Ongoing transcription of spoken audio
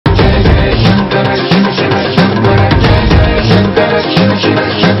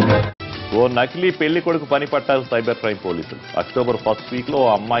నకిలీ పెళ్లి కొడుకు పని పట్టారు సైబర్ క్రైమ్ పోలీసులు. అక్టోబర్ ఫస్ట్ వీక్ లో ఓ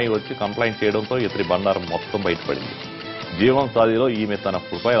అమ్మాయి వచ్చి కంప్లైంట్ చేయడంతో ఇతని బండారం మొత్తం బయటపడింది. జీవన్ సాధిలో ఈమె తన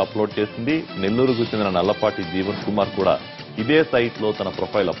ప్రొఫైల్ అప్లోడ్ చేసింది. నెల్లూరుకు చెందిన నల్లపాటి జీవన్ కుమార్ కూడా ఇదే సైట్ లో తన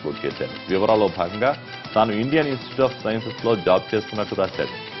ప్రొఫైల్ అప్లోడ్ చేశారు. వివరాల్లో భాగంగా తాను ఇండియన్ ఇన్స్టిట్యూట్ ఆఫ్ సైన్సెస్ లో జాబ్ చేస్తున్నట్టు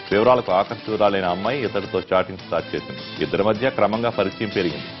రాశాడు. వివరాలకు ఆకర్షితురాలైన అమ్మాయి ఇతడితో చాటింగ్ స్టార్ట్ చేసింది. ఇద్దరి మధ్య క్రమంగా పరిచయం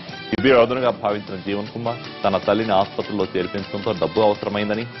పెరిగింది. ఇదే అదునుగా భావించిన జీవన్ కుమార్ తన తల్లిని ఆసుపత్రిలో చేర్పించడంతో డబ్బు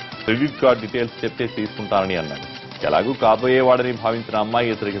అవసరమైందని, క్రెడిట్ కార్డు డీటెయిల్స్ చెప్తే తీసుకుంటానని అన్నాడు. ఎలాగూ కాబోయేవాడని భావించిన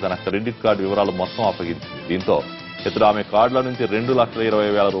అమ్మాయి ఇతడికి తన క్రెడిట్ కార్డు వివరాలు మొత్తం అప్పగించింది. దీంతో ఇతడు ఆమె కార్డుల నుంచి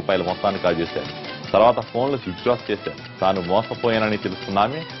 2,20,000 రూపాయల మొత్తాన్ని కాజేశాడు. తర్వాత ఫోన్లు స్విచ్ ఆఫ్ చేశాడు. తాను మోసపోయానని తెలుసుకున్న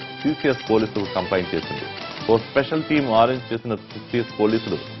ఆమె సిసిఎస్ పోలీసులకు కంప్లైంట్ చేసింది. ఓ స్పెషల్ టీం అరేంజ్ చేసిన సిసిఎస్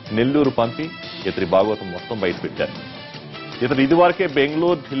పోలీసులు నెల్లూరు పంపి ఇతడి భాగవతం మొత్తం బయటపెట్టారు. ఇతడు ఇదివరకే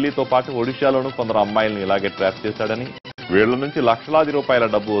బెంగళూరు, ఢిల్లీతో పాటు ఒడిశాలోనూ కొందరు అమ్మాయిలను ఇలాగే ట్రాప్ చేశాడని, వీళ్ల నుంచి లక్షలాది రూపాయల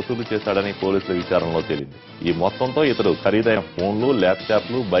డబ్బు వసూలు చేశాడని పోలీసుల విచారణలో తేలింది. ఈ మొత్తంతో ఇతడు ఖరీదైన ఫోన్లు,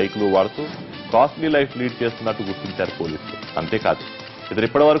 ల్యాప్టాప్లు, బైకులు వాడుతూ కాస్ట్లీ లైఫ్ లీడ్ చేస్తున్నట్టు గుర్తించారు పోలీసులు. అంతేకాదు ఇతడు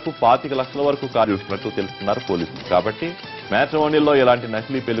ఇప్పటి వరకు 25 లక్షల వరకు కాజేస్తున్నట్టు తెలుస్తున్నారు పోలీసులు. కాబట్టి మ్యాట్రిమోనీల్లో ఎలాంటి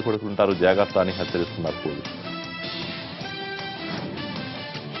నకిలీ పెళ్లి కొడుకులుంటారు, జాగ్రత్త అని హెచ్చరిస్తున్నారు పోలీసులు.